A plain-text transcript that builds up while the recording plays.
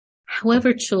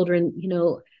however children,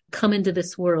 come into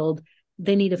this world,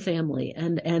 they need a family,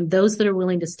 and those that are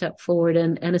willing to step forward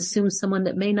and assume someone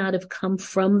that may not have come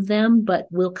from them, but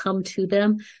will come to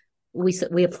them,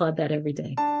 we applaud that every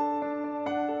day.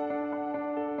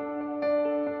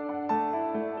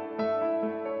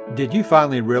 Did you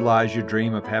finally realize your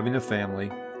dream of having a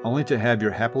family, only to have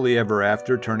your happily ever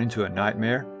after turn into a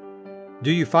nightmare?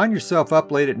 Do you find yourself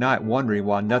up late at night wondering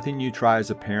why nothing you try as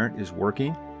a parent is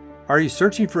working? Are you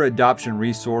searching for adoption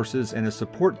resources and a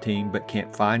support team but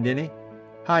can't find any?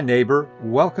 Hi neighbor,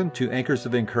 welcome to Anchors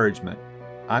of Encouragement.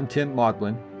 I'm Tim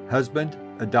Maudlin, husband,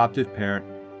 adoptive parent,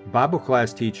 Bible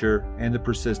class teacher, and the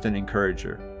persistent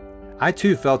encourager. I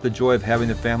too felt the joy of having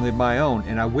a family of my own,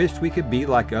 and I wished we could be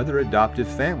like other adoptive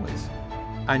families.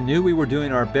 I knew we were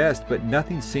doing our best, but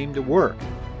nothing seemed to work.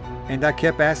 And I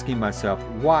kept asking myself,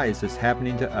 why is this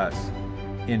happening to us?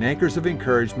 In Anchors of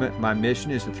Encouragement, my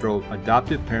mission is to throw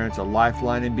adoptive parents a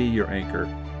lifeline and be your anchor,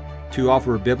 to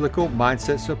offer biblical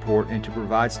mindset support and to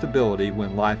provide stability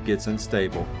when life gets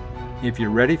unstable. If you're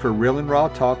ready for real and raw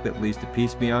talk that leads to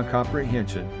peace beyond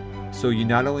comprehension, so you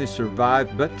not only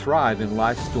survive but thrive in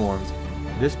life's storms,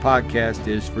 this podcast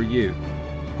is for you.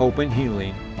 Hope and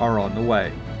healing are on the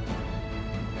way.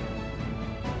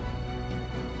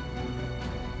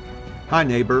 Hi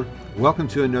neighbor, welcome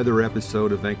to another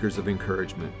episode of Anchors of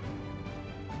Encouragement.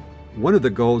 One of the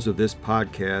goals of this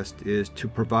podcast is to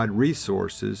provide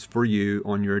resources for you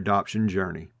on your adoption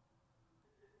journey.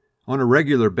 On a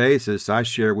regular basis, I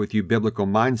share with you biblical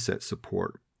mindset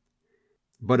support.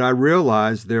 But I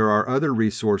realize there are other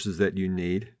resources that you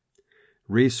need,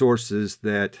 resources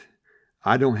that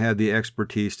I don't have the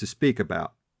expertise to speak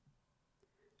about.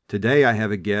 Today I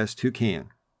have a guest who can.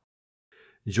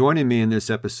 Joining me in this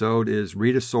episode is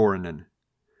Rita Sorensen.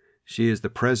 She is the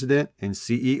president and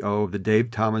CEO of the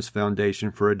Dave Thomas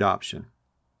Foundation for Adoption.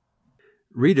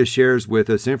 Rita shares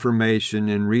with us information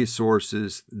and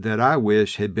resources that I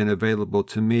wish had been available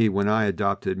to me when I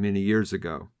adopted many years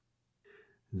ago.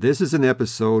 This is an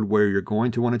episode where you're going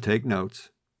to want to take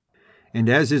notes, and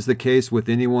as is the case with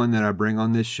anyone that I bring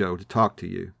on this show to talk to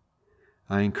you,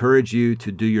 I encourage you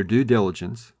to do your due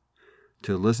diligence,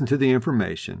 to listen to the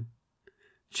information,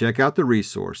 check out the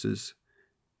resources,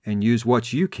 and use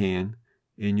what you can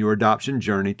in your adoption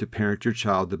journey to parent your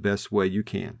child the best way you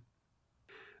can.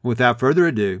 Without further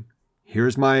ado,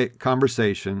 here's my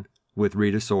conversation with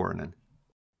Rita Sorensen.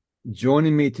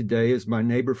 Joining me today is my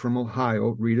neighbor from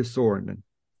Ohio, Rita Sorensen.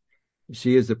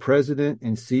 She is the president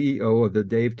and CEO of the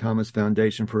Dave Thomas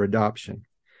Foundation for Adoption.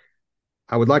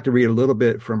 I would like to read a little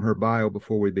bit from her bio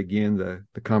before we begin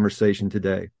the conversation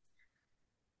today.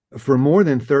 For more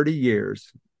than 30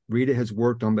 years, Rita has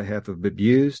worked on behalf of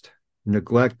abused,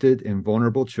 neglected, and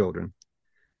vulnerable children,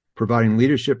 providing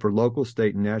leadership for local,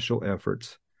 state, and national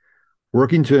efforts,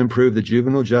 working to improve the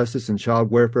juvenile justice and child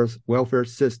welfare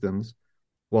systems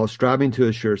while striving to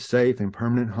assure safe and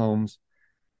permanent homes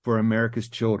for America's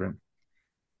children.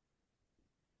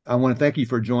 I want to thank you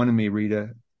for joining me,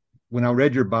 Rita. When I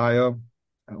read your bio,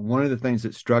 one of the things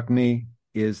that struck me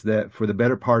is that for the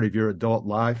better part of your adult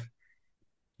life,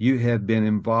 you have been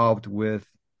involved with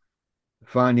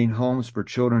finding homes for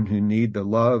children who need the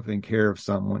love and care of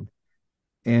someone.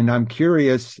 And I'm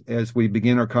curious, as we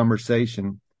begin our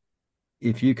conversation,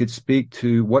 if you could speak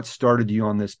to what started you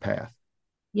on this path.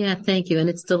 Yeah, thank you.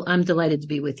 And I'm delighted to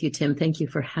be with you, Tim. Thank you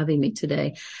for having me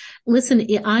today. Listen,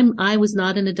 I was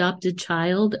not an adopted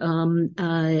child. I'm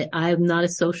not a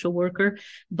social worker,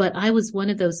 but I was one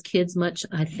of those kids, much,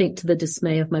 I think, to the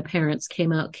dismay of my parents,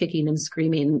 came out kicking and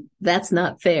screaming, "That's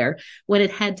not fair," when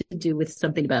it had to do with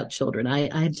something about children.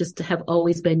 I just have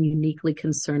always been uniquely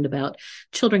concerned about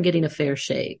children getting a fair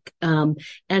shake.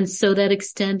 And so that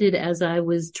extended as I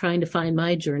was trying to find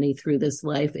my journey through this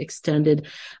life,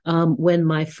 when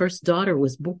my first daughter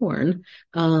was born.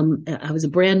 I was a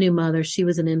brand new mother. She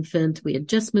was an infant. We had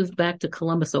just moved back to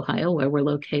Columbus, Ohio, where we're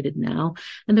located now.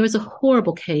 And there was a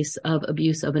horrible case of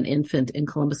abuse of an infant in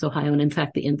Columbus, Ohio. And in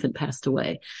fact, the infant passed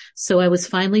away. So I was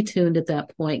finely tuned at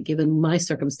that point, given my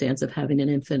circumstance of having an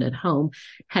infant at home,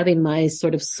 having my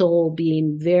sort of soul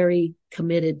being very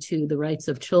committed to the rights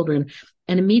of children,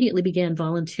 and immediately began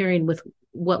volunteering with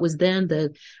what was then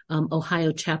the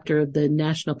Ohio chapter of the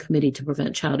National Committee to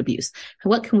Prevent Child Abuse.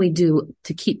 What can we do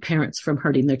to keep parents from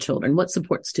hurting their children? What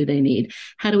supports do they need?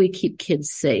 How do we keep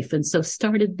kids safe? And so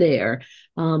started there.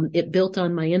 It built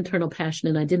on my internal passion,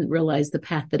 and I didn't realize the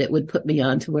path that it would put me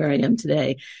on to where I am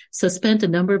today. So spent a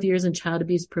number of years in child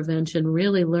abuse prevention,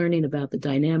 really learning about the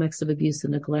dynamics of abuse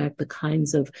and neglect, the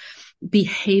kinds of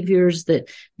behaviors that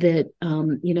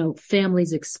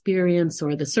families experience,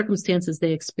 or the circumstances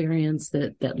they experience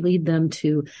that lead them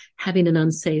to having an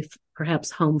unsafe,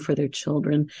 perhaps home for their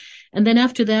children. And then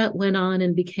after that, went on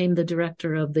and became the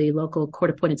director of the local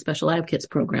court-appointed special advocates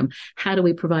program. How do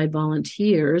we provide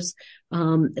volunteers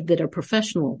that are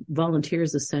professional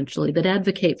volunteers, essentially, that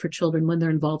advocate for children when they're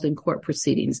involved in court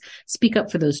proceedings, speak up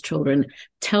for those children,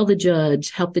 tell the judge,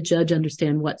 help the judge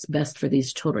understand what's best for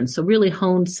these children. So really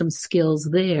honed some skills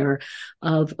there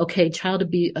of, okay, child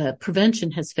abuse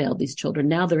prevention has failed these children.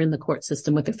 Now they're in the court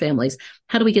system with their families.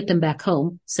 How do we get them back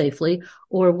home safely?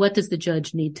 Or what does the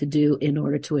judge need to do in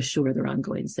order to assure their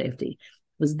ongoing safety?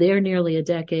 Was there nearly a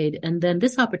decade. And then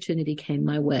this opportunity came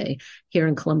my way here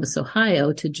in Columbus,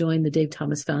 Ohio, to join the Dave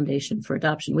Thomas Foundation for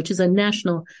Adoption, which is a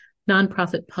national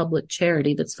nonprofit public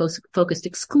charity that's focused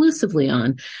exclusively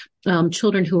on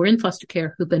children who are in foster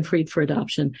care, who've been freed for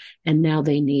adoption, and now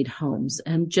they need homes.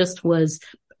 And just was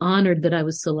honored that I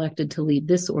was selected to lead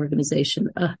this organization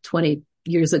 20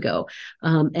 years ago,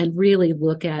 and really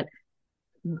look at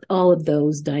all of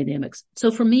those dynamics. So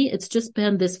for me, it's just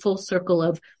been this full circle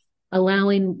of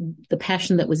allowing the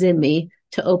passion that was in me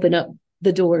to open up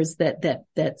the doors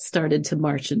that started to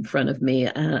march in front of me.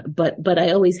 But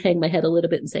I always hang my head a little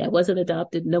bit and say I wasn't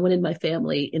adopted. No one in my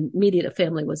family, immediate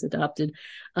family, was adopted.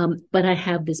 But I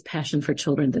have this passion for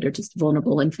children that are just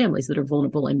vulnerable and families that are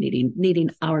vulnerable and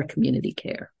needing our community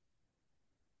care.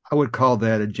 I would call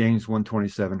that a James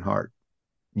 1:27 heart.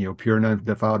 Pure and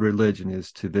undefiled religion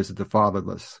is to visit the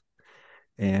fatherless.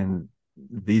 And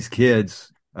these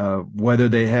kids, whether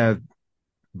they have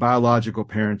biological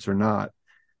parents or not,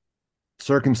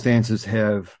 circumstances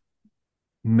have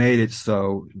made it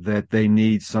so that they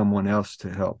need someone else to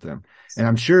help them. And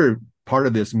I'm sure part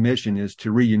of this mission is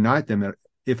to reunite them,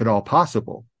 if at all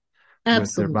possible,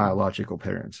 with their biological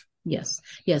parents. Yes.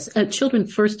 Children,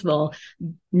 first of all,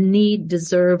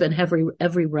 deserve, and have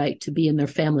every right to be in their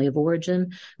family of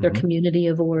origin, their community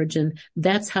of origin.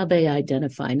 That's how they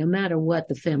identify, no matter what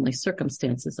the family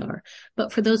circumstances are.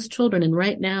 But for those children, and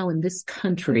right now in this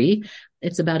country,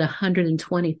 it's about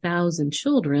 120,000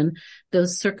 children,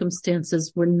 those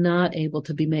circumstances were not able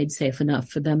to be made safe enough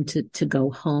for them to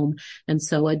go home. And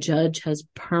so a judge has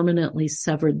permanently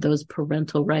severed those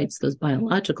parental rights, those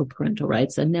biological parental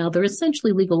rights, and now they're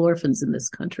essentially legal orphans in this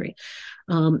country.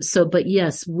 But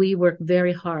yes, we work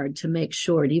very hard to make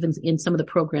sure, and even in some of the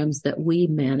programs that we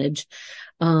manage,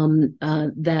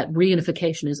 that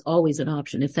reunification is always an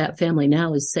option. If that family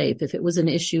now is safe, if it was an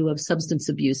issue of substance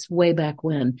abuse way back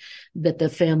when that the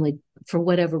family, for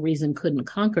whatever reason, couldn't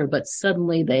conquer, but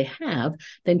suddenly they have,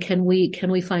 then can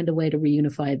we find a way to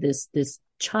reunify this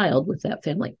child with that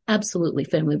family? Absolutely.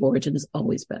 Family of origin is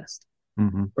always best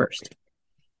first.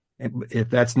 If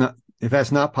that's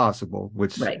not possible,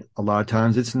 which right. A lot of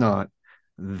times it's not,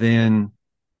 then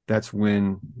that's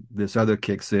when this other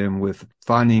kicks in with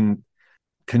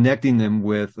connecting them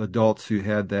with adults who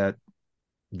had that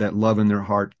love in their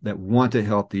heart, that want to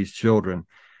help these children.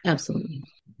 Absolutely.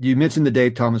 You mentioned the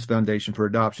Dave Thomas Foundation for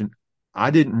Adoption.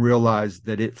 I didn't realize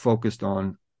that it focused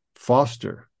on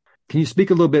foster. Can you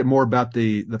speak a little bit more about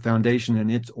the foundation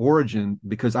and its origin?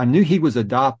 Because I knew he was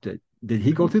adopted. Did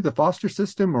he go through the foster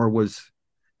system, or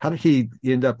how did he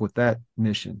end up with that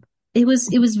mission? It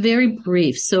was very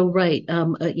brief. So, right.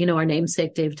 Our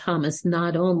namesake, Dave Thomas,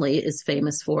 not only is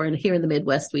famous for, and here in the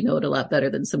Midwest, we know it a lot better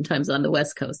than sometimes on the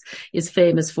West Coast, is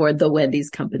famous for the Wendy's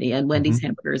Company and Wendy's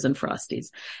hamburgers and Frosties.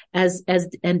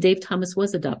 And Dave Thomas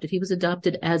was adopted. He was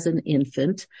adopted as an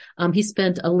infant. He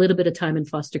spent a little bit of time in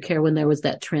foster care when there was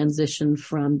that transition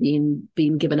from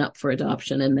being given up for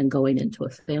adoption and then going into a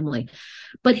family.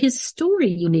 But his story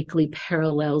uniquely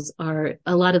parallels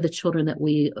a lot of the children that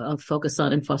we focus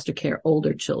on in foster care,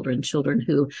 older children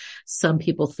who some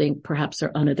people think perhaps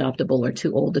are unadoptable or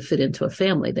too old to fit into a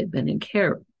family. They've been in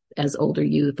care as older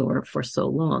youth or for so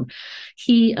long.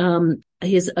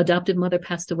 His adoptive mother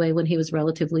passed away when he was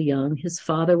relatively young. His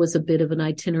father was a bit of an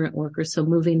itinerant worker, so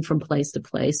moving from place to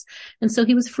place. And so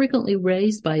he was frequently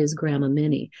raised by his grandma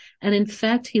Minnie. And in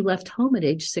fact, he left home at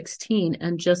age 16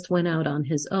 and just went out on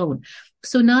his own.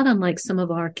 So not unlike some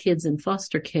of our kids in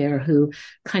foster care who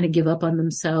kind of give up on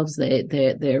themselves.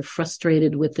 They're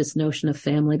frustrated with this notion of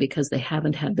family because they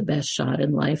haven't had the best shot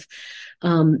in life.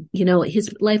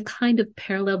 His life kind of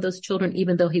paralleled those children,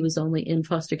 even though he was only in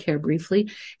foster care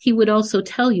briefly. He would also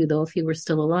tell you, though, if he were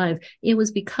still alive, it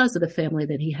was because of the family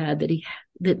that he had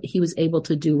that he was able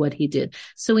to do what he did.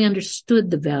 So he understood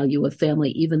the value of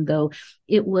family, even though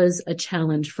it was a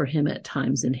challenge for him at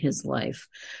times in his life.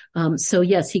 So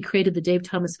yes, he created the Dave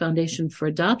Thomas Foundation for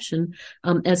Adoption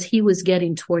as he was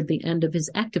getting toward the end of his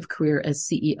active career as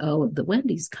CEO of the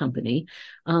Wendy's Company.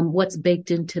 What's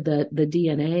baked into the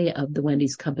DNA of the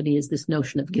Wendy's Company is this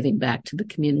notion of giving back to the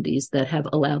communities that have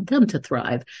allowed them to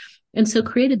thrive. And so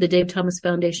created the Dave Thomas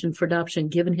Foundation for Adoption,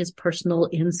 given his personal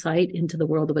insight into the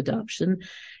world of adoption,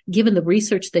 given the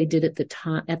research they did at that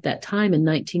time in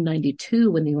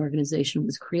 1992 when the organization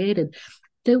was created.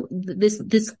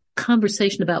 This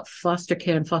conversation about foster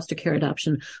care and foster care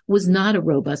adoption was not a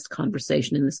robust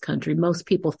conversation in this country. Most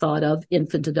people thought of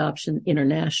infant adoption,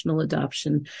 international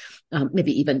adoption,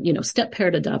 maybe even,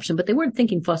 step-parent adoption, but they weren't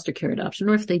thinking foster care adoption,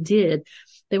 or if they did,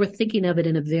 they were thinking of it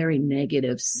in a very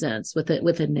negative sense, with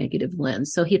a negative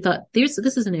lens. So he thought, this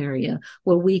is an area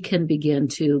where we can begin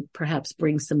to perhaps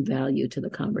bring some value to the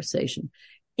conversation.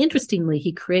 Interestingly,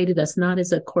 he created us not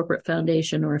as a corporate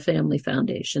foundation or a family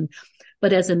foundation,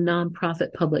 but as a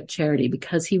nonprofit public charity,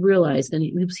 because he realized, and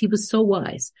he was so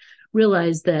wise,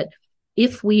 realized that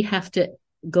if we have to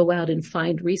go out and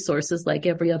find resources like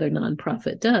every other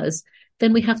nonprofit does,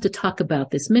 then we have to talk about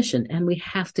this mission, and we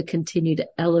have to continue to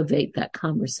elevate that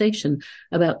conversation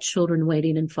about children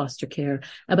waiting in foster care,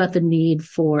 about the need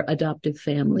for adoptive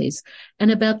families,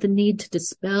 and about the need to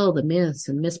dispel the myths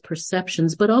and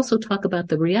misperceptions, but also talk about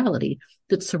the reality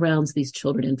that surrounds these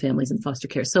children and families in foster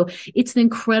care. So it's an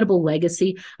incredible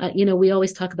legacy. We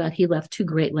always talk about he left two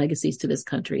great legacies to this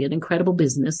country: an incredible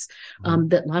business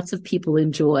that lots of people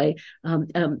enjoy,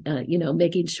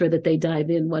 making sure that they dive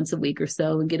in once a week or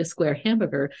so and get a square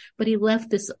hamburger. But he left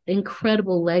this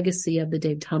incredible legacy of the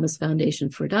Dave Thomas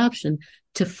Foundation for Adoption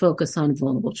to focus on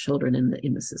vulnerable children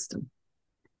in the system.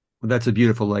 Well, that's a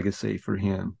beautiful legacy for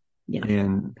him. Yeah.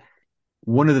 And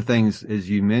one of the things, as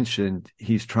you mentioned,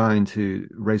 he's trying to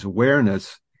raise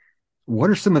awareness.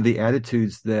 What are some of the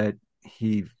attitudes that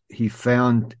he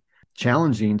found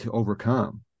challenging to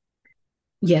overcome?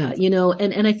 Yeah,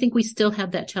 and I think we still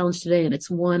have that challenge today. And it's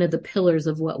one of the pillars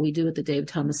of what we do at the Dave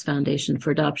Thomas Foundation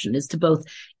for Adoption, is to both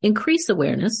increase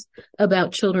awareness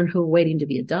about children who are waiting to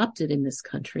be adopted in this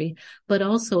country, but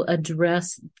also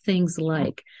address things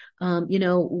like,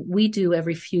 we do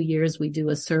every few years, we do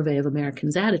a survey of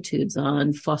Americans' attitudes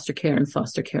on foster care and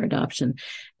foster care adoption.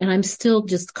 And I'm still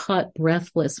just caught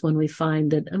breathless when we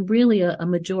find that really a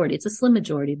majority, it's a slim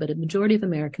majority, but a majority of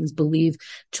Americans believe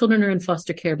children are in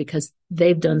foster care because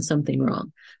they've done something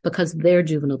wrong, because they're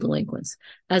juvenile delinquents,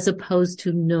 as opposed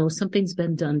to, no, something's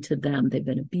been done to them. They've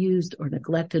been abused or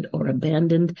neglected or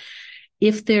abandoned.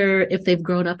 If they've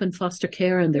grown up in foster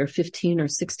care and they're 15 or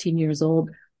 16 years old,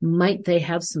 might they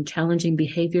have some challenging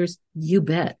behaviors? You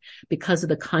bet, because of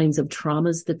the kinds of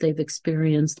traumas that they've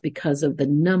experienced, because of the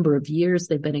number of years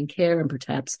they've been in care and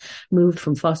perhaps moved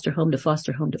from foster home to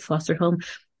foster home to foster home.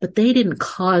 But they didn't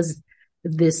cause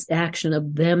this action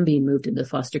of them being moved into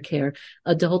foster care.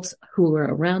 Adults who were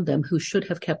around them, who should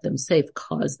have kept them safe,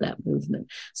 caused that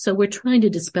movement. So we're trying to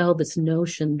dispel this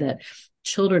notion that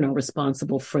children are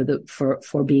responsible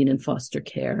for being in foster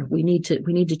care. We need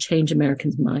to change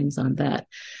Americans' minds on that.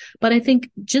 But I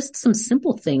think just some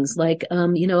simple things like,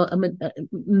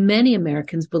 many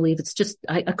Americans believe it's just,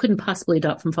 I couldn't possibly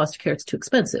adopt from foster care. It's too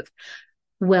expensive.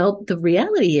 Well, the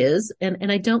reality is,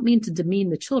 and I don't mean to demean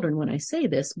the children when I say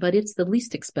this, but it's the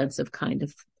least expensive kind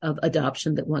of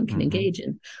adoption that one can engage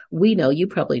in. We know, you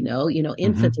probably know,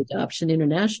 infant adoption,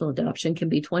 international adoption can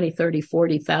be $20,000,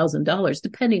 $30,000, $40,000,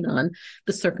 depending on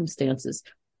the circumstances.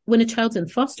 When a child's in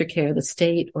foster care, the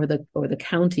state or the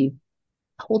county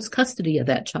holds custody of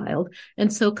that child,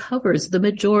 and so covers the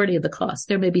majority of the cost.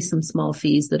 There may be some small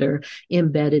fees that are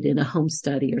embedded in a home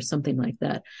study or something like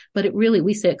that, but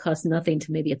we say it costs nothing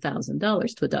to maybe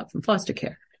 $1,000 to adopt from foster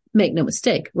care. Make no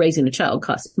mistake, raising a child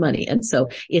costs money. And so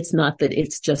it's not that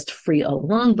it's just free all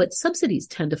along, but subsidies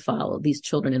tend to follow these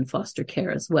children in foster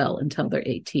care as well until they're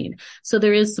 18. So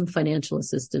there is some financial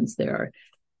assistance. There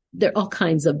are all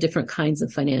kinds of different kinds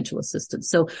of financial assistance.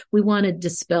 So we want to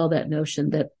dispel that notion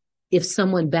that if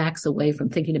someone backs away from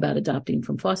thinking about adopting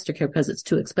from foster care because it's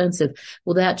too expensive,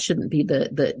 well, that shouldn't be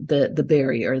the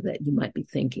barrier that you might be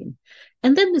thinking.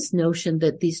 And then this notion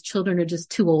that these children are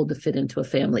just too old to fit into a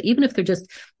family, even if they're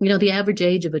just, the average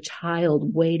age of a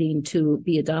child waiting to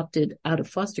be adopted out of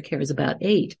foster care is about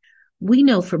 8. We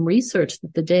know from research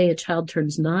that the day a child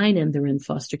turns 9 and they're in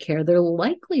foster care, their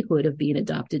likelihood of being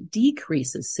adopted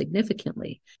decreases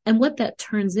significantly. And what that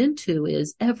turns into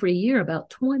is every year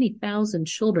about 20,000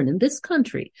 children in this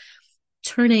country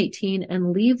turn 18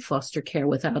 and leave foster care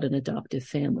without an adoptive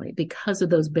family because of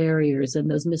those barriers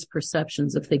and those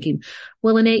misperceptions of thinking,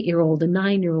 well, an 8-year-old, a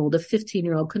 9-year-old, a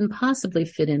 15-year-old couldn't possibly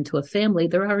fit into a family.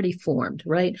 They're already formed,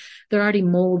 right? They're already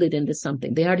molded into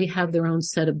something. They already have their own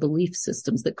set of belief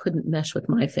systems that couldn't mesh with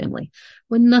my family.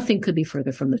 When nothing could be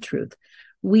further from the truth.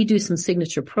 We do some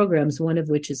signature programs, one of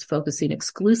which is focusing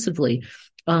exclusively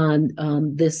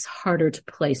on this harder to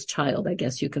place child, I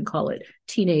guess you can call it,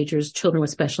 teenagers, children with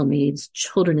special needs,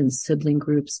 children in sibling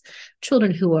groups,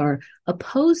 children who are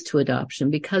opposed to adoption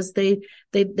because they've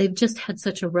just had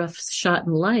such a rough shot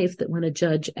in life that when a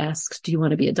judge asks, do you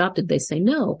want to be adopted? They say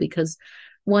no, because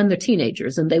one, they're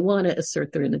teenagers and they want to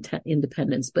assert their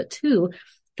independence, but two,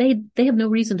 they have no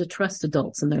reason to trust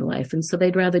adults in their life. And so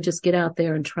they'd rather just get out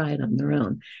there and try it on their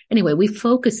own. Anyway, we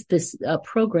focused this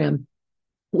program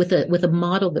with a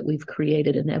model that we've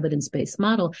created, an evidence-based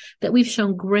model that we've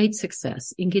shown great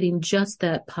success in getting just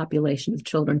that population of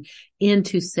children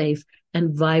into safe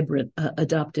and vibrant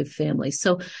adoptive families.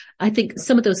 So I think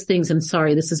some of those things, I'm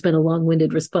sorry, this has been a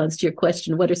long-winded response to your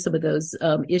question. What are some of those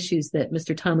issues that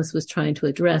Mr. Thomas was trying to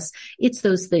address? It's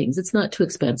those things. It's not too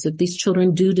expensive. These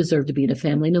children do deserve to be in a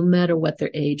family, no matter what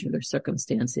their age or their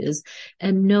circumstance is,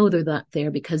 and no, they're not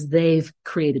there because they've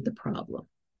created the problem.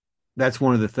 That's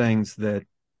one of the things that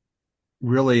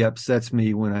really upsets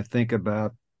me when I think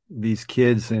about these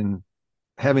kids and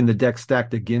having the deck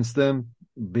stacked against them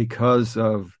because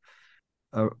of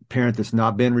a parent that's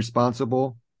not been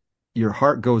responsible. Your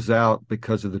heart goes out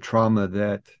because of the trauma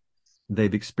that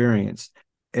they've experienced.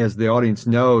 As the audience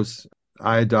knows,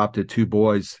 I adopted two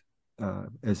boys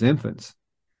as infants.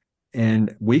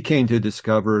 And we came to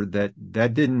discover that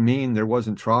that didn't mean there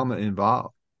wasn't trauma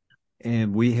involved.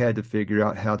 And we had to figure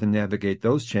out how to navigate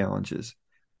those challenges.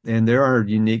 And there are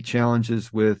unique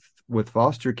challenges with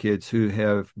foster kids who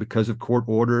have, because of court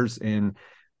orders and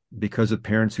because of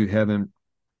parents who haven't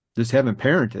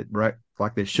parented right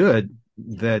like they should,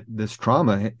 that this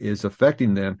trauma is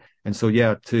affecting them. And so,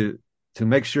 yeah, to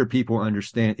make sure people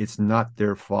understand it's not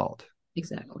their fault.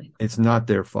 Exactly. It's not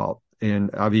their fault. And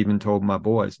I've even told my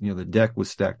boys, the deck was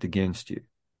stacked against you.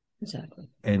 Exactly.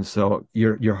 And so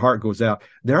your heart goes out.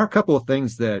 There are a couple of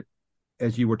things that,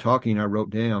 as you were talking, I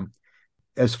wrote down.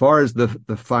 As far as the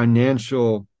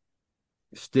financial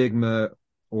stigma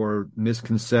or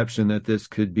misconception that this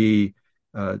could be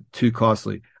too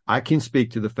costly, I can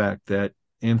speak to the fact that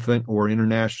infant or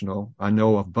international, I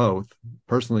know of both,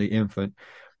 personally infant,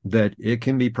 that it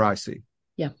can be pricey.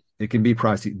 Yeah. It can be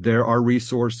pricey. There are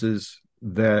resources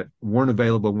that weren't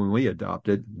available when we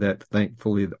adopted that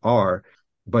thankfully are,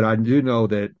 but I do know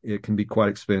that it can be quite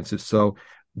expensive. So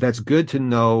that's good to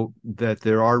know that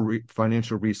there are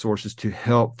financial resources to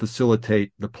help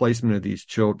facilitate the placement of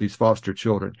these foster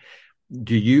children.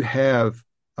 Do you have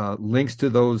links to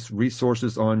those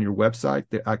resources on your website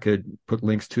that I could put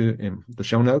links to in the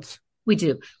show notes? We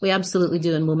do. We absolutely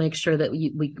do. And we'll make sure that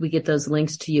we get those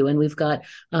links to you. And we've got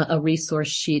a resource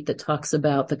sheet that talks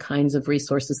about the kinds of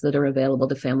resources that are available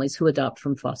to families who adopt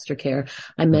from foster care.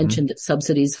 I mentioned that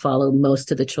subsidies follow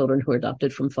most of the children who are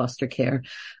adopted from foster care.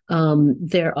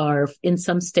 There are, in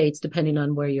some states, depending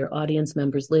on where your audience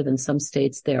members live, in some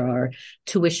states, there are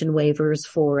tuition waivers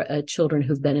for children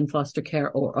who've been in foster care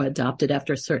or adopted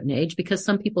after a certain age, because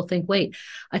some people think, wait,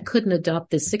 I couldn't adopt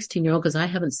this 16-year-old because I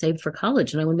haven't saved for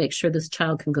college and I want to make sure this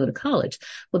child can go to college.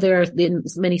 Well, there are, in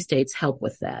many states, help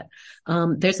with that.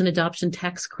 There's an adoption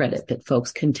tax credit that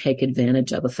folks can take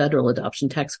advantage of, a federal adoption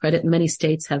tax credit. And many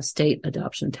states have state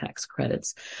adoption tax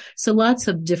credits. So lots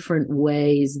of different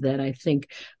ways that I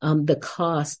think the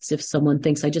costs, if someone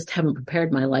thinks I just haven't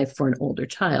prepared my life for an older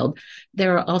child,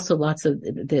 there are also lots of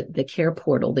the care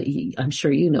portal that I'm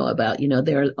sure you know about.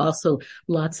 There are also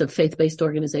lots of faith-based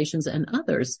organizations and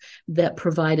others that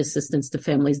provide assistance to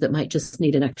families that might just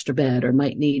need an extra bed or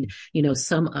might need,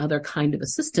 some other kind of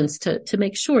assistance to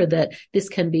make sure that this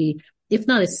can be, if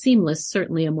not as seamless,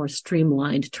 certainly a more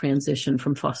streamlined transition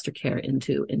from foster care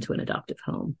into an adoptive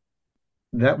home.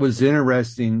 That was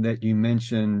interesting that you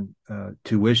mentioned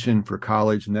tuition for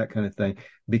college and that kind of thing,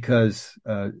 because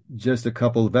just a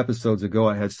couple of episodes ago,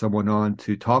 I had someone on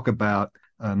to talk about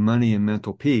money and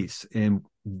mental peace. And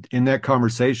in that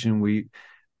conversation, we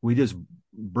just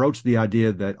broached the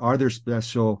idea that are there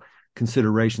special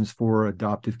considerations for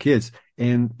adoptive kids?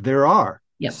 And there are.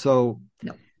 Yep. So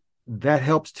yep. That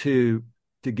helps to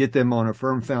get them on a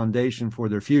firm foundation for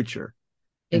their future.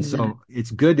 Exactly. And so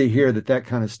it's good to hear that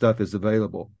kind of stuff is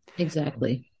available.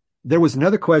 Exactly. There was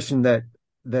another question that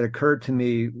occurred to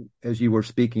me as you were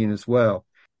speaking as well.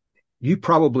 You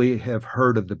probably have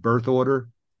heard of the birth order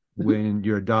when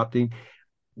you're adopting.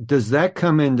 Does that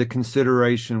come into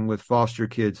consideration with foster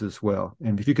kids as well?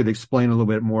 And if you could explain a little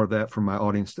bit more of that for my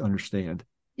audience to understand.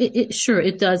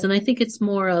 It does. And I think it's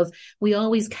more of, we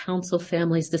always counsel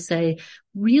families to say,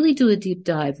 really do a deep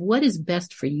dive. What is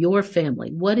best for your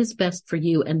family? What is best for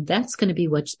you? And that's going to be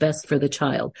what's best for the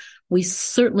child. We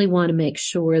certainly want to make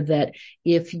sure that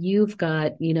if you've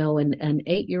got, an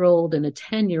 8-year-old and a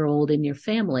 10-year-old in your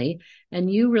family,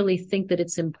 and you really think that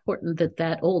it's important that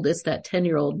that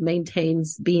 10-year-old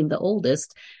maintains being the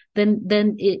oldest,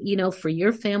 then it, for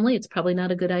your family, it's probably not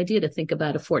a good idea to think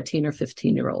about a 14 or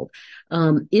 15-year-old.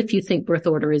 If you think birth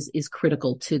order is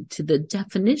critical to the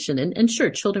definition, and sure,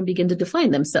 children begin to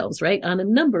define themselves, right, on a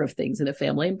number of things in a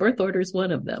family, and birth order is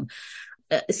one of them.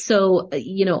 So,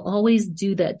 always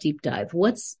do that deep dive.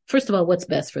 First of all, what's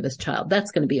best for this child?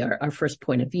 That's going to be our first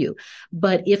point of view.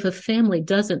 But if a family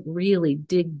doesn't really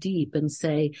dig deep and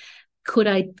say, could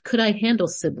I handle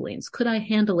siblings? Could I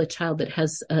handle a child that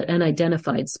has an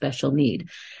identified special need?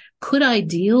 Could I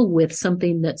deal with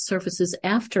something that surfaces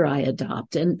after I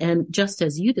adopt? And just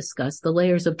as you discussed, the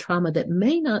layers of trauma that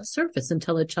may not surface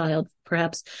until a child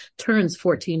perhaps turns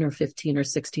 14 or 15 or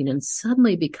 16 and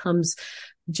suddenly becomes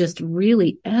just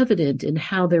really evident in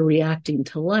how they're reacting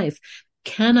to life.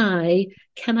 Can I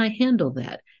handle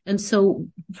that? And so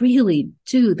really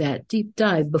do that deep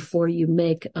dive before you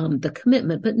make the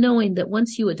commitment, but knowing that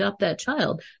once you adopt that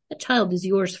child is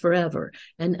yours forever.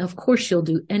 And of course, you'll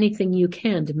do anything you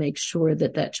can to make sure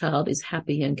that child is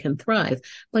happy and can thrive,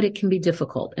 but it can be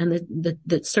difficult, and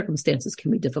the circumstances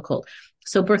can be difficult.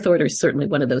 So birth order is certainly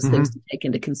one of those things to take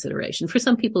into consideration. For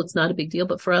some people, it's not a big deal,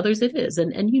 but for others it is.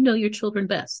 And you know your children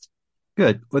best.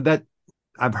 Good. Well,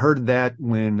 I've heard that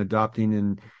when adopting,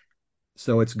 and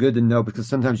so it's good to know, because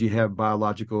sometimes you have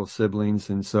biological siblings,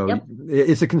 and so Yep.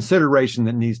 It's a consideration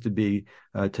that needs to be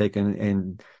taken,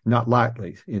 and not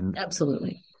lightly.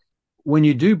 Absolutely. When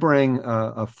you do bring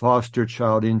a foster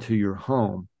child into your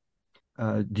home,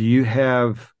 do you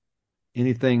have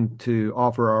anything to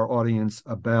offer our audience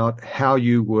about how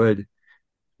you would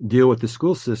deal with the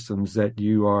school systems that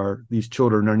these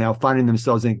children are now finding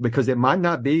themselves in? Because it might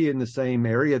not be in the same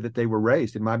area that they were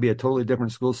raised. It might be a totally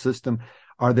different school system.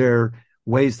 Are there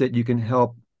ways that you can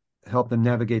help them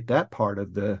navigate that part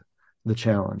of the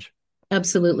challenge?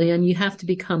 Absolutely. And you have to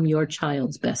become your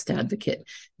child's best advocate.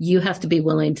 You have to be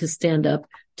willing to stand up,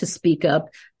 to speak up,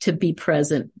 to be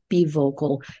present, be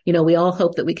vocal. We all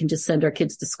hope that we can just send our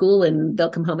kids to school and they'll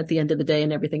come home at the end of the day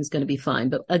and everything's going to be fine.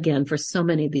 But again, for so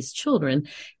many of these children,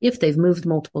 if they've moved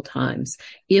multiple times,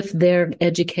 if their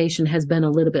education has been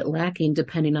a little bit lacking,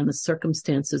 depending on the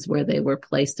circumstances where they were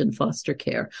placed in foster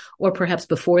care, or perhaps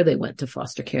before they went to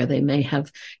foster care, they may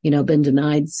have, been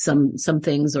denied some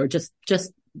things, or just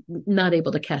not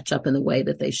able to catch up in the way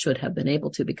that they should have been able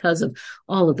to because of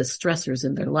all of the stressors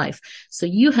in their life. So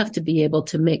you have to be able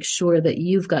to make sure that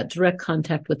you've got direct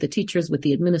contact with the teachers, with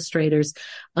the administrators,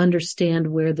 understand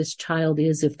where this child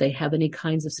is, if they have any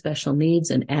kinds of special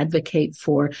needs, and advocate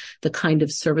for the kind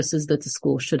of services that the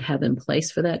school should have in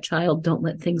place for that child. Don't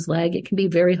let things lag. It can be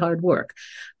very hard work.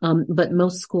 But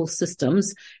most school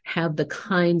systems have the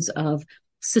kinds of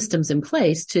systems in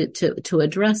place to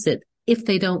address it if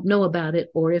they don't know about it,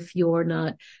 or if you're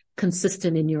not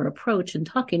consistent in your approach and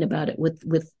talking about it with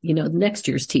next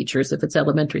year's teachers, if it's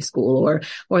elementary school,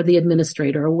 or the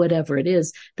administrator, or whatever it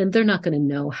is, then they're not going to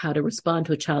know how to respond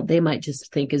to a child they might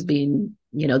just think is being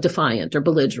defiant or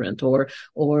belligerent, or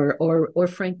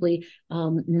frankly,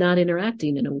 not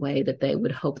interacting in a way that they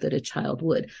would hope that a child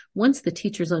would. Once the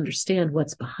teachers understand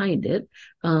what's behind it,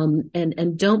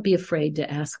 and don't be afraid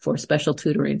to ask for special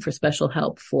tutoring, for special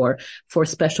help, for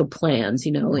special plans,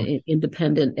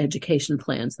 independent education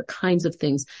plans, the kinds of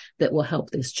things that will help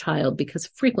this child, because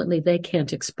frequently they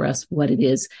can't express what it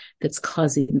is that's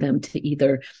causing them to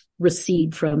either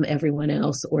recede from everyone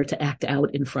else or to act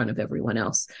out in front of everyone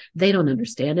else. They don't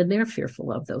understand, and they're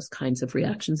fearful of those kinds of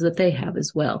reactions that they have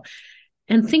as well.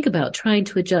 And think about trying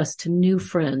to adjust to new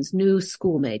friends, new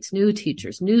schoolmates, new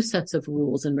teachers, new sets of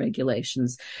rules and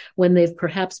regulations when they've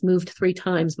perhaps moved 3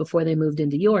 times before they moved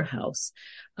into your house.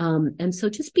 And so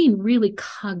just being really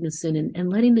cognizant and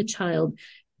letting the child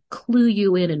clue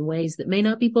you in ways that may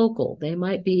not be vocal. They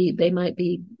might be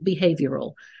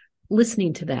behavioral.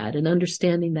 Listening to that and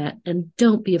understanding that, and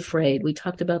don't be afraid. We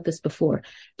talked about this before.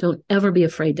 Don't ever be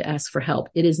afraid to ask for help.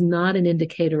 It is not an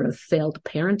indicator of failed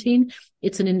parenting.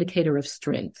 It's an indicator of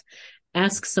strength.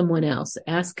 Ask someone else.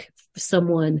 Ask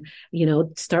someone,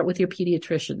 start with your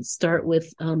pediatrician, start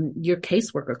with your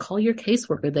caseworker. Call your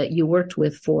caseworker that you worked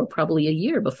with for probably a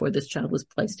year before this child was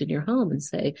placed in your home, and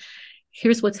say,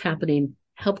 here's what's happening.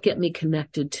 Help get me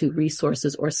connected to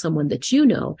resources or someone that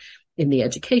in the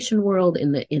education world,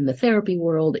 in the therapy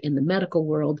world, in the medical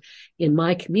world, in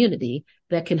my community,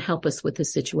 that can help us with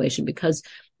this situation, because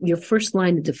your first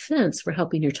line of defense for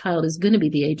helping your child is going to be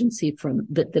the agency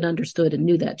that understood and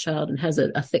knew that child and has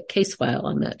a thick case file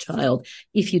on that child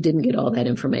if you didn't get all that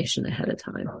information ahead of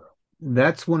time.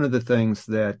 That's one of the things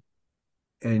that,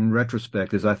 in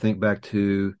retrospect, as I think back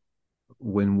to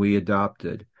when we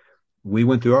adopted, we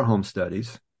went through our home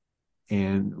studies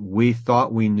and we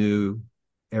thought we knew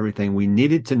everything we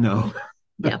needed to know.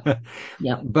 Yeah.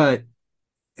 Yeah. But,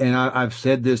 and I've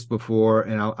said this before,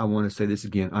 and I want to say this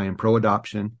again, I am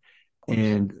pro-adoption.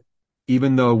 And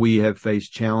even though we have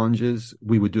faced challenges,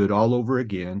 we would do it all over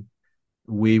again.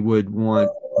 We would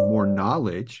want more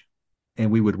knowledge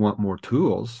and we would want more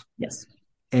tools. Yes.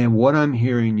 And what I'm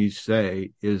hearing you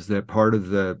say is that part of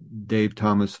the Dave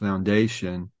Thomas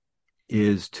Foundation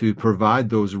is to provide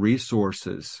those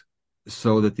resources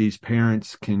so that these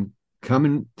parents can come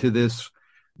into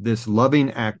this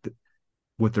loving act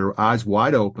with their eyes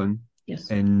wide open. Yes.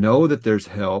 And know that there's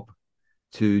help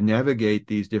to navigate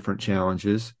these different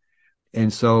challenges.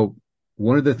 And so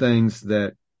one of the things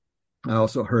that I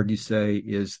also heard you say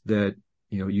is that,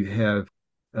 you have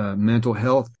mental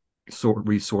health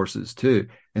resources too.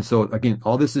 And so again,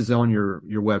 all this is on your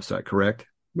website, correct?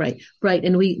 Right.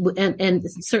 And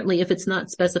certainly if it's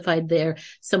not specified there,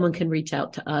 someone can reach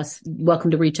out to us.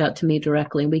 Welcome to reach out to me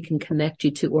directly, and we can connect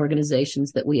you to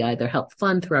organizations that we either help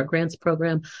fund through our grants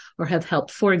program or have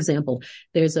helped. For example,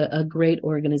 there's a great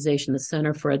organization, the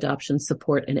Center for Adoption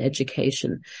Support and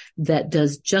Education, that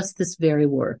does just this very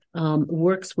work,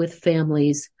 works with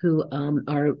families who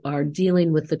are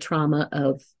dealing with the trauma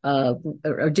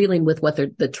are dealing with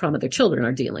the trauma their children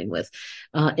are dealing with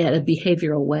at a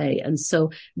behavioral way. And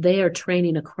so they are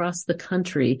training across the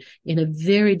country in a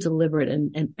very deliberate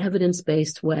and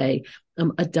evidence-based way,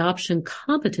 adoption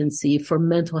competency for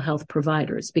mental health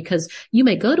providers, because you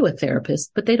may go to a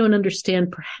therapist, but they don't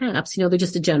understand, perhaps, they're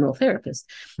just a general therapist.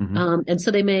 Mm-hmm. And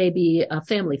so they may be a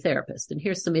family therapist, and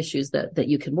here's some issues that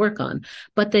you can work on,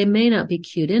 but they may not be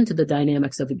cued into the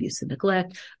dynamics of abuse and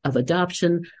neglect, of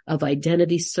adoption, of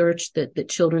identity search that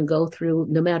children go through,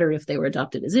 no matter if they were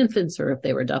adopted as infants or if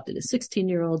they were adopted as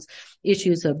 16-year-olds,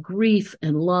 issues of grief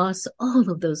and loss, all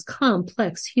of those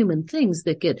complex human things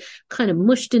that get kind of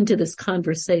mushed into this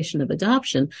conversation of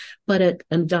adoption. But an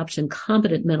adoption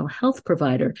competent mental health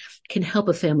provider can help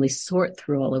a family sort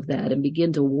through all of that and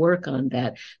begin to work on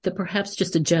that perhaps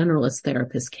just a generalist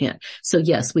therapist can't. So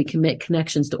yes, we can make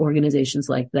connections to organizations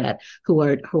like that who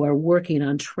are working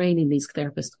on training these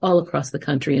therapists all across the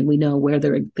country, and we know where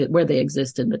they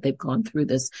exist and that they've gone through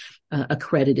this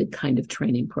accredited kind of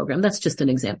training program. That's just an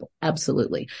example.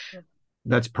 Absolutely.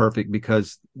 That's perfect,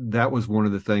 because that was one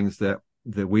of the things that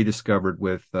we discovered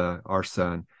with our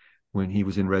son when he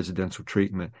was in residential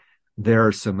treatment. There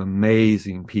are some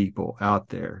amazing people out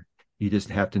there. You just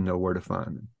have to know where to find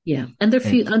them. Yeah. And they're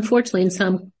few, unfortunately, in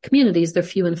some communities, they're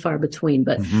few and far between.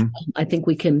 But I think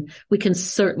we can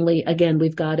certainly, again,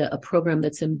 we've got a program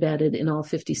that's embedded in all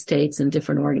 50 states and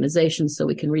different organizations. So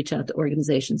we can reach out to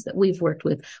organizations that we've worked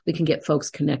with. We can get folks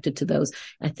connected to those.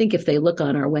 I think if they look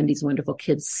on our Wendy's Wonderful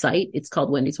Kids site, it's called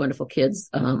Wendy's Wonderful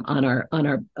Kids, on our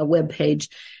webpage,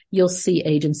 you'll see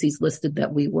agencies listed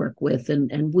that we work with,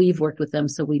 and we've worked with them.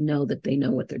 So we know that they know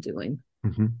what they're doing.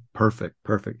 Mm-hmm. Perfect.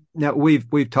 Now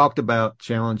we've talked about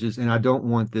challenges, and I don't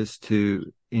want this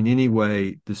to in any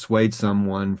way dissuade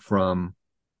someone from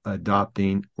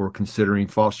adopting or considering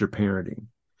foster parenting,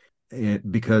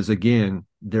 because again,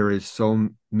 there is so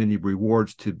many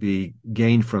rewards to be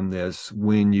gained from this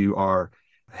when you are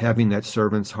having that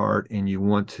servant's heart and you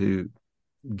want to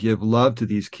give love to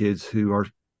these kids who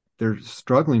they're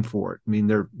struggling for it. I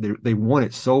mean, they want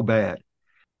it so bad.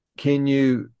 Can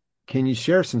you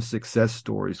share some success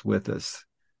stories with us?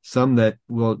 Some that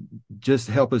will just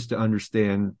help us to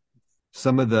understand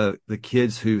some of the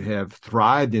kids who have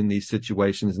thrived in these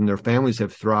situations and their families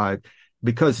have thrived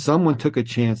because someone took a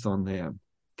chance on them.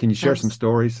 Can you share some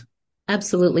stories?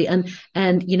 Absolutely. And,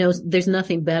 there's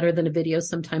nothing better than a video.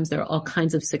 Sometimes there are all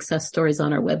kinds of success stories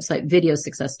on our website, video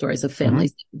success stories of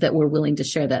families that were willing to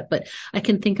share that. But I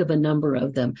can think of a number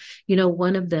of them.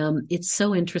 One of them, it's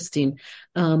so interesting.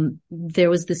 There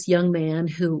was this young man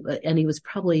and he was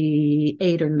probably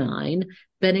 8 or 9,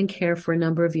 been in care for a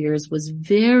number of years, was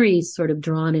very sort of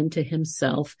drawn into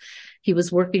himself. He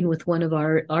was working with one of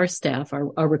our staff,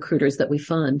 our recruiters that we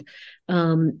fund.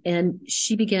 And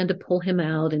she began to pull him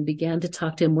out and began to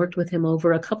talk to him, worked with him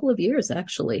over a couple of years,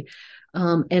 actually.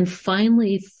 And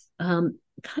finally,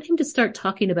 got him to start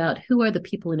talking about who are the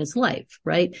people in his life,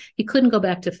 right? He couldn't go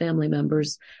back to family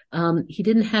members. He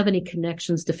didn't have any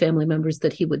connections to family members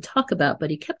that he would talk about, but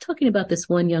he kept talking about this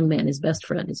one young man, his best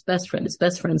friend, his best friend, his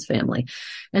best friend's family.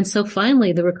 And so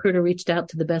finally the recruiter reached out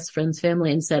to the best friend's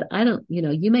family and said,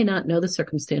 you may not know the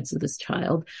circumstances of this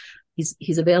child.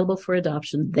 He's available for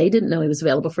adoption. They didn't know he was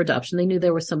available for adoption. They knew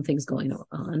there were some things going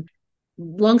on.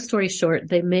 Long story short,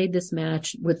 they made this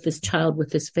match with this child,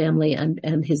 with this family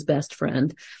and his best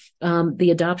friend. The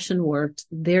adoption worked.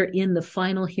 They're in the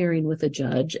final hearing with a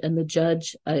judge, and the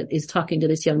judge is talking to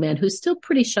this young man who's still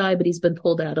pretty shy, but he's been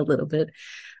pulled out a little bit.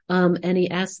 And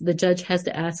the judge has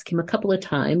to ask him a couple of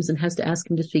times and has to ask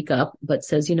him to speak up, but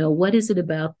says, what is it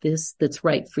about this that's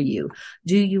right for you?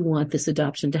 Do you want this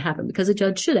adoption to happen? Because a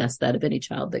judge should ask that of any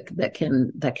child that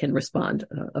can respond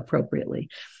appropriately.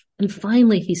 And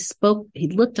finally he spoke, he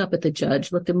looked up at the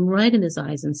judge, looked him right in his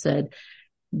eyes and said,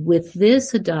 with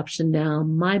this adoption now,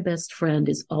 my best friend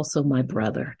is also my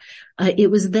brother.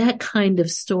 It was that kind of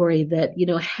story that,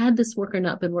 had this worker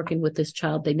not been working with this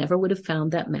child, they never would have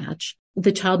found that match.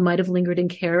 The child might have lingered in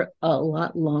care a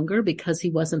lot longer because he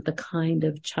wasn't the kind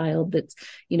of child that's,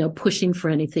 pushing for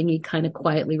anything. He kind of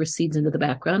quietly recedes into the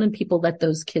background, and people let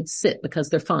those kids sit because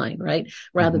they're fine, right?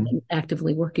 Rather than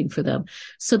actively working for them.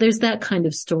 So there's that kind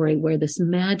of story where this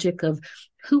magic of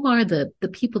who are the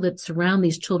people that surround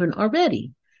these children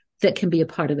already that can be a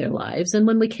part of their lives. And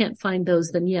when we can't find those,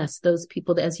 then yes, those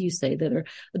people, as you say, that are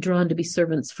drawn to be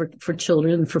servants for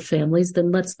children and for families,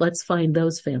 then let's find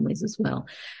those families as well.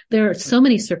 There are so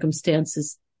many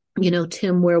circumstances,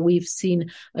 Tim, where we've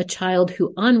seen a child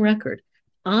who on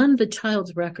the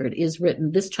child's record is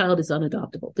written, this child is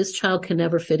unadoptable. This child can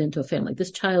never fit into a family. This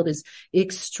child is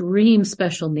extreme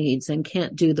special needs and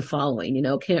can't do the following,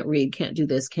 can't read, can't do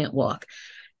this, can't walk.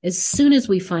 As soon as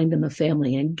we find them a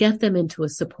family and get them into a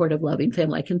supportive, loving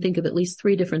family, I can think of at least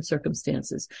 3 different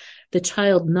circumstances. The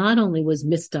child not only was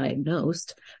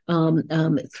misdiagnosed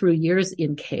through years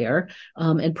in care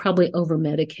and probably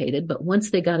over-medicated, but once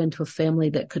they got into a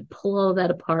family that could pull all of that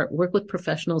apart, work with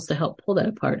professionals to help pull that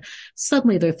apart,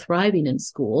 suddenly they're thriving in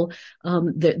school.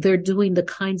 They're doing the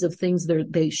kinds of things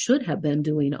they should have been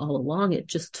doing all along. It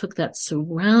just took that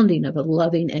surrounding of a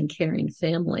loving and caring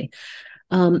family.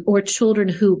 Or children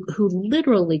who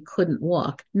literally couldn't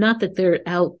walk. Not that they're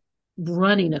out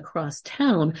running across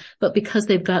town, but because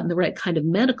they've gotten the right kind of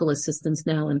medical assistance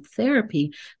now and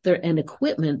therapy and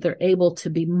equipment, they're able to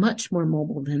be much more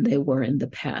mobile than they were in the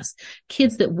past.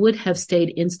 Kids that would have stayed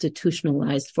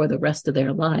institutionalized for the rest of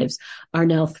their lives are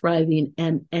now thriving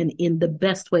and in the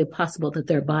best way possible that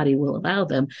their body will allow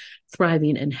them,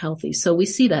 thriving and healthy. So we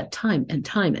see that time and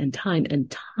time and time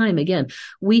and time again.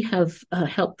 We have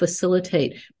helped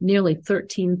facilitate nearly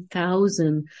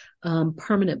 13,000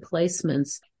 permanent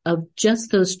placements of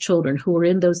just those children who are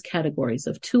in those categories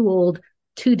of too old,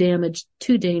 too damaged,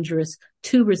 too dangerous,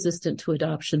 too resistant to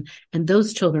adoption. And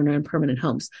those children are in permanent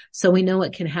homes. So we know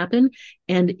it can happen,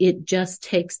 and it just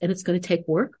takes, and it's going to take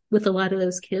work with a lot of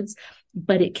those kids,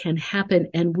 but it can happen.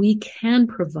 And we can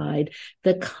provide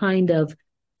the kind of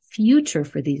future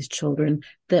for these children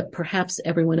that perhaps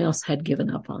everyone else had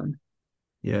given up on.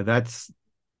 Yeah, that's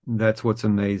what's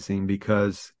amazing,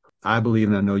 because I believe,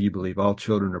 and I know you believe, all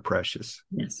children are precious.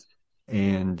 Yes.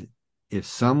 And if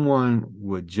someone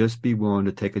would just be willing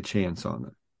to take a chance on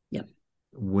them, yep,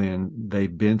 when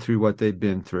they've been through what they've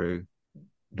been through,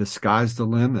 the sky's the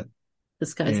limit. The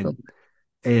sky's the limit.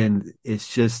 And it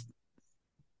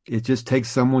just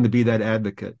takes someone to be that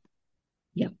advocate.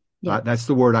 Yep. That's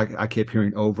the word I kept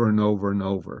hearing over and over and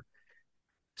over.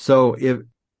 So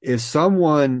if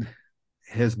someone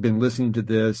has been listening to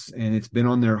this and it's been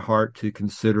on their heart to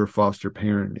consider foster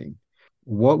parenting,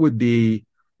 what would be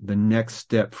the next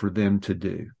step for them to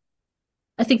do?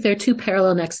 I think there are 2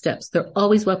 parallel next steps. They're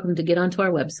always welcome to get onto our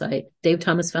website,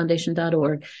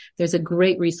 davethomasfoundation.org. There's a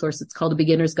great resource. It's called A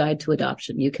Beginner's Guide to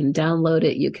Adoption. You can download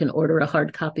it. You can order a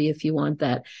hard copy if you want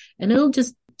that. And it'll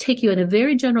just take you in a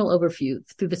very general overview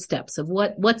through the steps of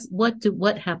what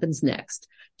happens next.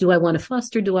 Do I want to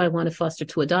foster? Do I want to foster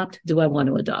to adopt? Do I want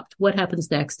to adopt? What happens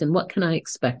next? And what can I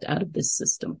expect out of this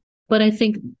system? But I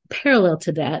think parallel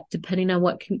to that, depending on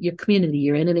what your community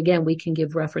you're in, and again, we can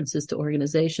give references to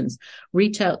organizations,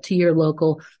 reach out to your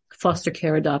local foster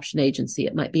care adoption agency.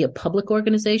 It might be a public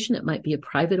organization. It might be a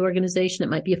private organization. It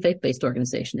might be a faith-based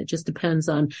organization. It just depends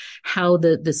on how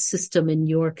the system in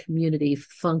your community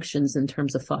functions in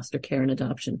terms of foster care and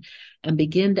adoption, and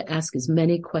begin to ask as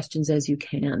many questions as you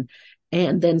can,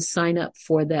 and then sign up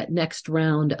for that next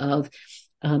round of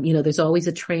There's always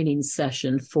a training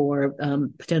session for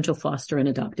potential foster and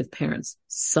adoptive parents.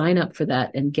 Sign up for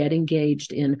that and get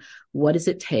engaged in what does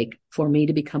it take for me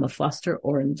to become a foster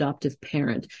or an adoptive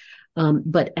parent.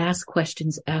 But ask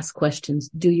questions,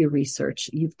 do your research.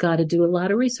 You've got to do a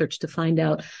lot of research to find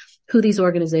out who these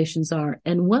organizations are.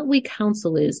 And what we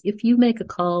counsel is if you make a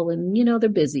call and, they're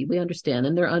busy, we understand,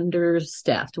 and they're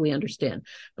understaffed, we understand.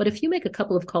 But if you make a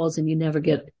couple of calls and you never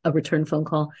get a return phone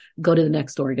call, go to the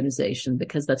next organization,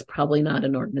 because that's probably not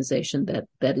an organization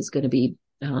that is going to be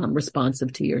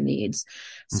responsive to your needs.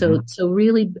 So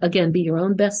really, again, be your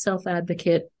own best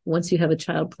self-advocate. Once you have a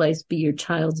child placed, be your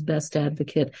child's best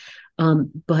advocate.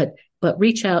 But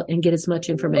reach out and get as much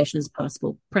information as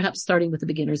possible, perhaps starting with a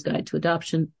beginner's guide to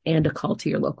adoption and a call to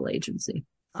your local agency.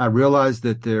 I realize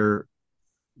that there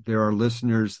are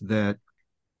listeners that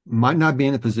might not be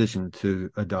in a position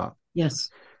to adopt. Yes.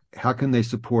 How can they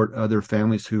support other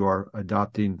families who are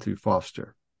adopting through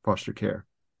foster care?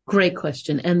 Great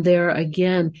question. And there,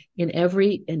 again, in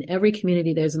every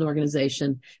community, there's an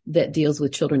organization that deals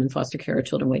with children in foster care or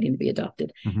children waiting to be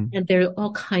adopted. And there are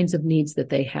all kinds of needs that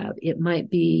they have. It might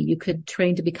be you could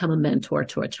train to become a mentor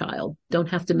to a child. Don't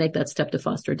have to make that step to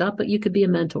foster adopt, but you could be a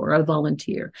mentor or a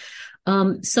volunteer.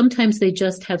 Sometimes they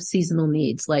just have seasonal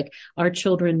needs, like our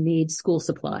children need school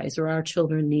supplies or our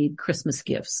children need Christmas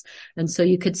gifts. And so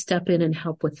you could step in and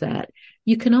help with that.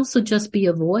 You can also just be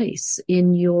a voice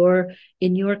in your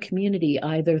community,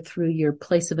 either through your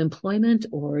place of employment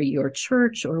or your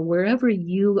church or wherever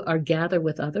you are gathered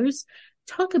with others.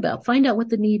 Find out what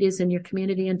the need is in your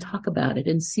community and talk about it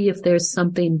and see if there's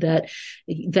something that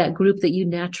group that you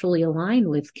naturally align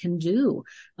with can do,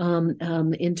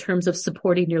 in terms of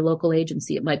supporting your local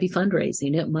agency. It might be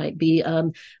fundraising. It might be,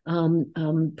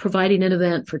 providing an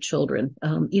event for children.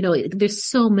 There's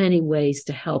so many ways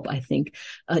to help, I think,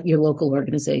 your local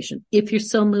organization. If you're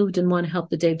so moved and want to help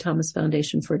the Dave Thomas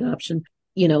Foundation for Adoption,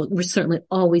 we're certainly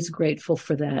always grateful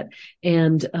for that.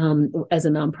 And as a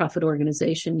nonprofit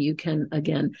organization, you can,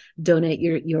 again, donate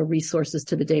your resources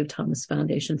to the Dave Thomas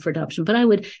Foundation for Adoption. But I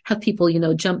would have people,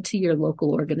 jump to your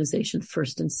local organization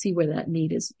first and see where that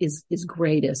need is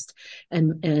greatest.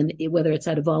 And whether it's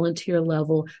at a volunteer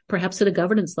level, perhaps at a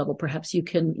governance level, perhaps you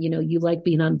can, you like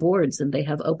being on boards and they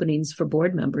have openings for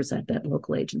board members at that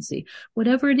local agency.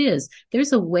 Whatever it is,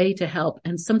 there's a way to help.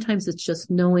 And sometimes it's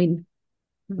just knowing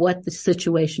what the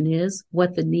situation is,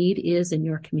 what the need is in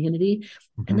your community,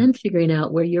 and then figuring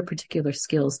out where your particular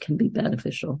skills can be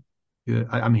beneficial. Good.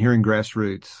 I'm hearing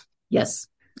grassroots. Yes,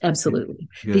 absolutely.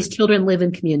 Good. These children live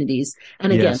in communities.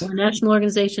 And again, Yes. we're a national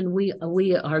organization. We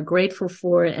are grateful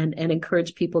for and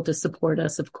encourage people to support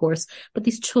us, of course, but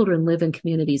these children live in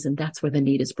communities, and that's where the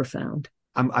need is profound.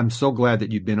 I'm so glad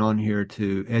that you've been on here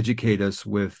to educate us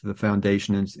with the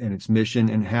foundation and its mission,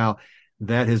 and how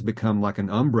that has become like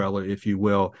an umbrella, if you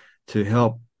will, to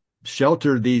help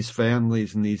shelter these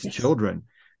families and these children.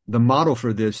 The model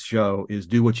for this show is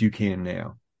do what you can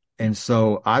now. And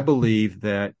so I believe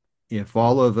that if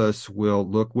all of us will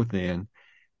look within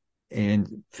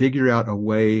and figure out a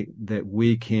way that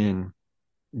we can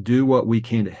do what we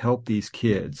can to help these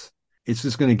kids, it's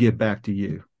just going to give back to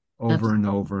you over Absolutely. and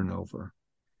over and over.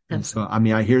 And so,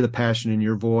 I hear the passion in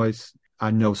your voice.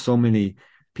 I know so many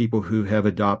people who have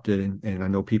adopted, and I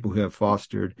know people who have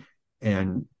fostered,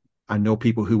 and I know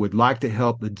people who would like to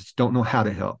help but just don't know how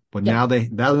to help. But now they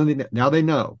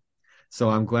know. So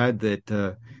I'm glad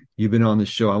that you've been on the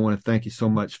show. I want to thank you so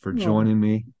much for joining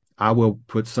me. I will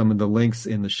put some of the links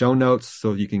in the show notes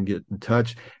so you can get in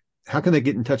touch. How can they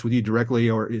get in touch with you directly,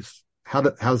 or how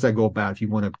does that go about if you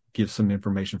want to give some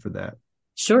information for that?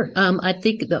 Sure. I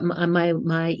think that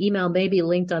my email may be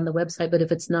linked on the website, but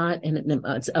if it's not, and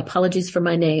it's apologies for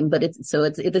my name, but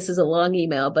this is a long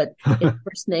email, but it's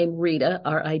first name Rita,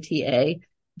 Rita,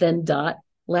 then dot,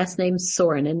 last name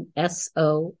Soronen,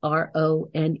 SORONEN,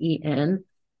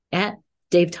 at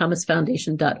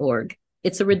davethomasfoundation.org.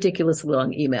 It's a ridiculous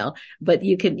long email, but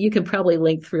you can probably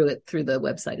link through the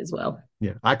website as well.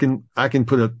 Yeah, I can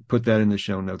put that in the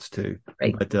show notes too.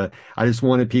 Right. But I just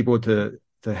wanted people to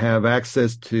have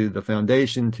access to the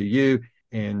foundation, to you,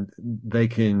 and they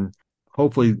can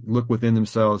hopefully look within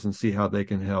themselves and see how they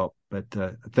can help. But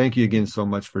thank you again so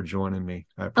much for joining me.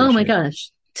 I appreciate Oh my it. gosh.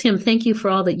 Tim, thank you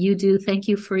for all that you do. Thank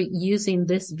you for using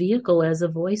this vehicle as a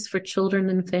voice for children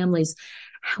and families.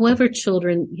 However,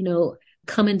 children,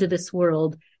 come into this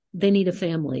world, they need a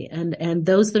family, and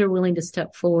those that are willing to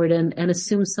step forward and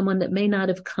assume someone that may not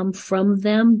have come from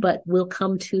them, but will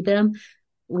come to them.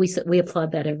 We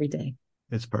applaud that every day.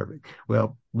 It's perfect.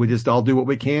 Well, we just all do what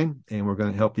we can, and we're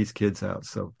going to help these kids out.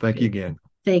 So thank you again.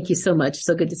 Thank you so much.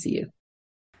 So good to see you.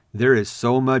 There is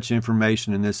so much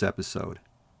information in this episode.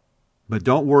 But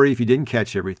don't worry if you didn't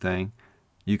catch everything.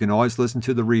 You can always listen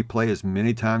to the replay as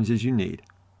many times as you need.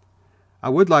 I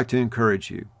would like to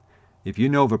encourage you, if you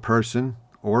know of a person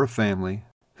or a family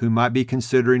who might be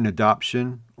considering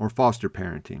adoption or foster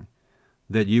parenting,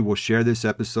 that you will share this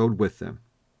episode with them.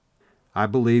 I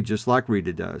believe, just like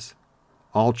Rita does,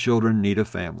 all children need a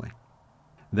family.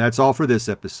 That's all for this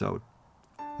episode.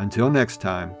 Until next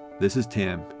time, this is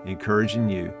Tim encouraging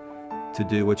you to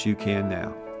do what you can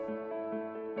now.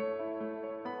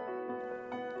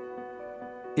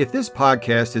 If this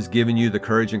podcast has given you the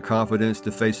courage and confidence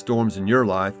to face storms in your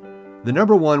life, the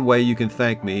number one way you can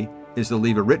thank me is to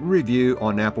leave a written review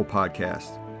on Apple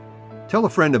Podcasts. Tell a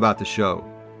friend about the show.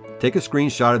 Take a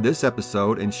screenshot of this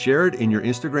episode and share it in your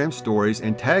Instagram stories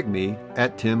and tag me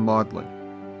at Tim Maudlin.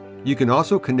 You can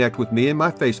also connect with me in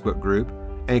my Facebook group,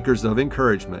 Anchors of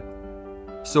Encouragement.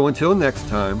 So until next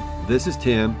time, this is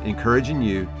Tim encouraging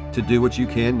you to do what you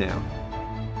can now.